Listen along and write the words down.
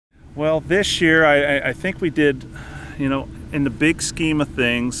Well, this year I think we did, you know, in the big scheme of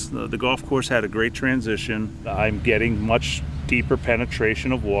things, the golf course had a great transition. I'm getting much deeper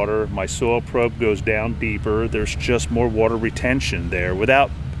penetration of water. My soil probe goes down deeper. There's just more water retention there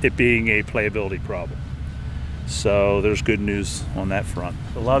without it being a playability problem. So there's good news on that front.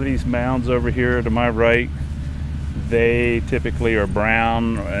 A lot of these mounds over here to my right, they typically are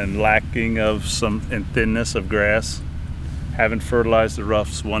brown and lacking of some in thinness of grass. Haven't fertilized the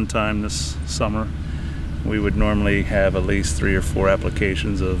roughs one time this summer. We would normally have at least 3 or 4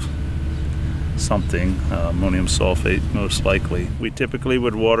 applications of something, ammonium sulfate most likely. We typically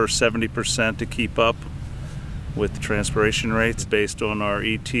would water 70% to keep up with the transpiration rates based on our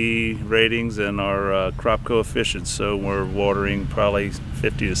ET ratings and our crop coefficients. So we're watering probably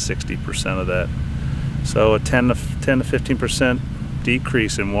 50 to 60% of that. So a 10 to 15%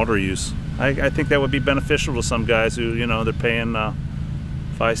 decrease in water use. I think that would be beneficial to some guys who, you know, they're paying $500,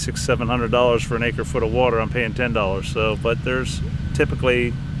 $600, $700 for an acre foot of water. I'm paying $10. So, but there's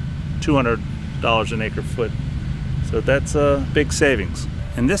typically $200 an acre foot. So that's a big savings.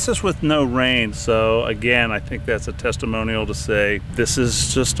 And this is with no rain. So again, I think that's a testimonial to say this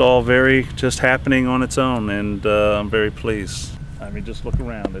is just all just happening on its own, and I'm very pleased. I mean, just look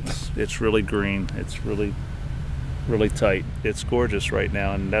around. It's really green. It's really tight. It's gorgeous right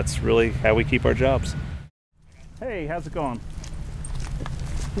now, and that's really how we keep our jobs. Hey, how's it going?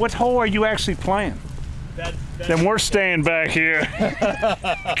 What hole are you actually playing? Then we're staying back here.